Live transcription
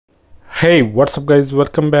Hey, what's up guys,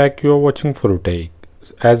 welcome back. You are watching For Take.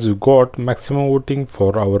 As you got maximum voting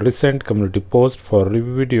for our recent community post for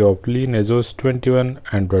review video of LineageOS 21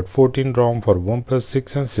 Android 14 ROM for OnePlus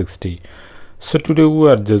 6 and 60. So today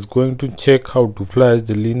we are just going to check how to flash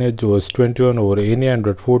the LineageOS 21 over any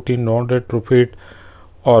Android 14 non-retrofit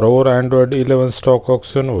or over Android 11 stock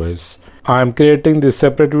OxygenOS. I am creating this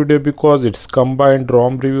separate video because its combined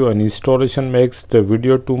ROM review and installation makes the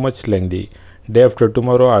video too much lengthy. Day after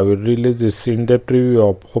tomorrow, I will release this in-depth review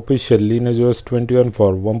of official LineageOS 21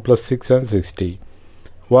 for OnePlus 6 and 60.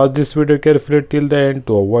 Watch this video carefully till the end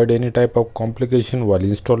to avoid any type of complication while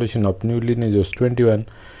installation of new LineageOS 21.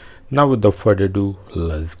 Now without further ado,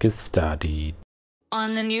 let's get started.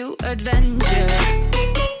 On a new adventure.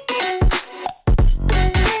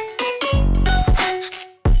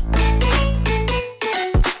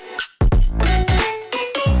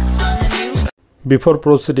 Before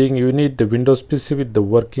proceeding, you need the Windows PC with the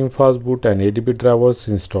working fastboot and ADB drivers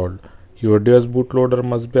installed. Your device bootloader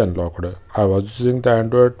must be unlocked. I was using the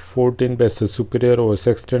Android 14 based Superior OS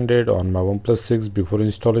Extended on my OnePlus 6 before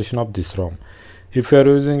installation of this ROM. If you are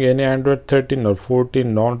using any Android 13 or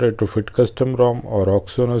 14 non-retrofit custom ROM or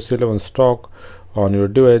OxygenOS 11 stock on your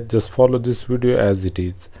device, just follow this video as it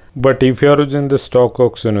is. But if you are using the stock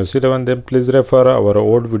OxygenOS 11, then please refer our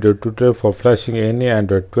old video tutorial for flashing any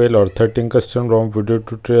Android 12 or 13 custom ROM video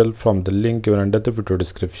tutorial from the link given under the video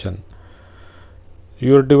description.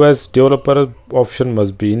 Your device developer option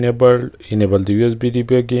must be enabled. Enable the USB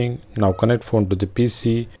debugging. Now connect phone to the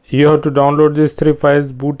PC. You have to download these three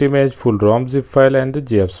files: boot image, full ROM zip file and the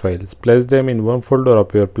GFs files. Place them in one folder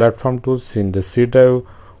of your platform tools in the C drive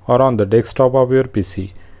or on the desktop of your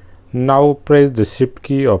PC. Now press the shift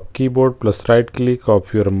key of keyboard plus right click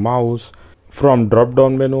of your mouse. From drop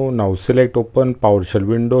down menu, now select open PowerShell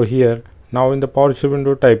window here. Now in the PowerShell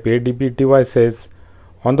window type ADB devices.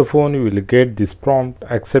 On the phone you will get this prompt,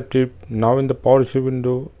 accept it. Now in the PowerShell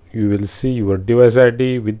window you will see your device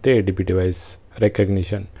ID with the ADB device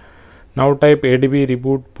recognition. Now type ADB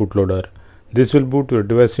reboot bootloader. This will boot your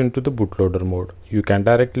device into the bootloader mode. You can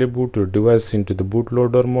directly boot your device into the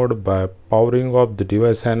bootloader mode by powering off the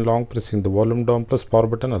device and long pressing the volume down plus power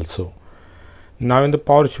button also. Now in the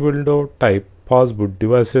PowerShell window type fastboot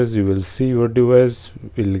devices. You will see your device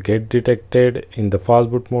will get detected in the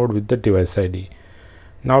fastboot mode with the device ID.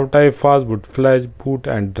 Now type fastboot flash boot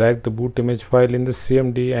and drag the boot image file in the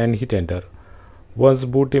CMD and hit enter. Once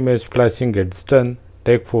boot image flashing gets done,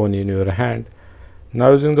 take phone in your hand.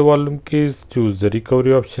 Now using the volume keys, choose the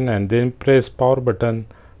recovery option and then press power button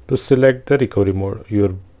to select the recovery mode.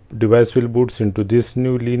 Your device will boot into this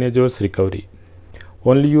new LineageOS recovery.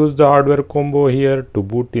 Only use the hardware combo here to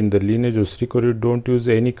boot in the LineageOS recovery. Don't use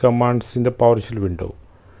any commands in the PowerShell window.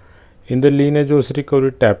 In the LineageOS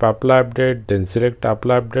recovery, tap Apply Update, then select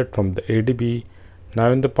Apply Update from the ADB.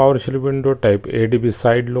 Now in the PowerShell window, type ADB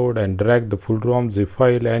sideload and drag the full ROM zip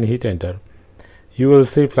file and hit enter. You will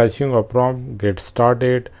see flashing of ROM get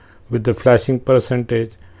started with the flashing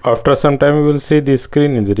percentage. After some time you will see the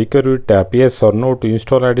screen in the recovery. Tap yes or no to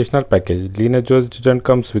install additional package. LineageOS didn't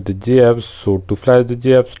comes with the GFs, so to flash the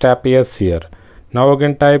GFs tap yes here. Now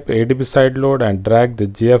again type ADB sideload and drag the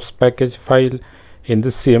GFs package file in the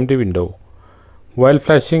CMD window. While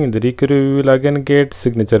flashing in the recovery you will again get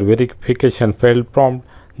signature verification failed prompt.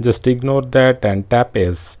 Just ignore that and tap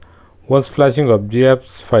yes. Once flashing of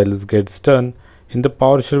GFs files gets done, in the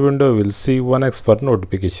PowerShell window you will see 1x for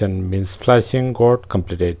notification, means flashing got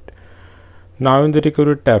completed. Now in the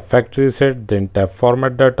recovery tap factory reset, then tap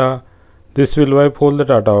format data. This will wipe all the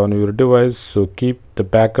data on your device, so keep the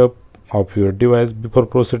backup of your device before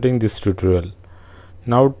proceeding this tutorial.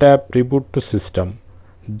 Now tap reboot to system.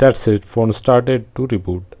 That's it, phone started to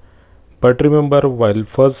reboot. But remember, while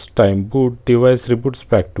first time boot, device reboots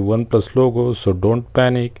back to OnePlus logo, so don't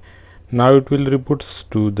panic. Now it will reboot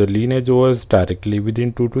to the LineageOS directly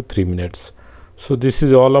within 2 to 3 minutes. So this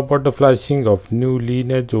is all about the flashing of new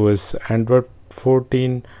LineageOS Android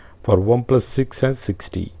 14 for OnePlus 6 and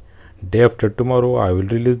 60. Day after tomorrow I will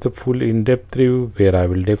release the full in-depth review where I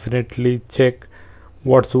will definitely check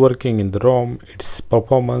what's working in the ROM, its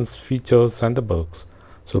performance, features and the bugs.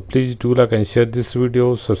 So please do like and share this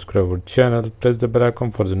video, subscribe our channel, press the bell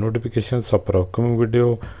icon for the notifications of our upcoming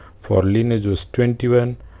video for LineageOS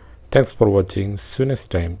 21. Thanks for watching. See you next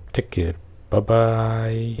time. Take care. Bye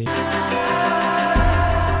bye.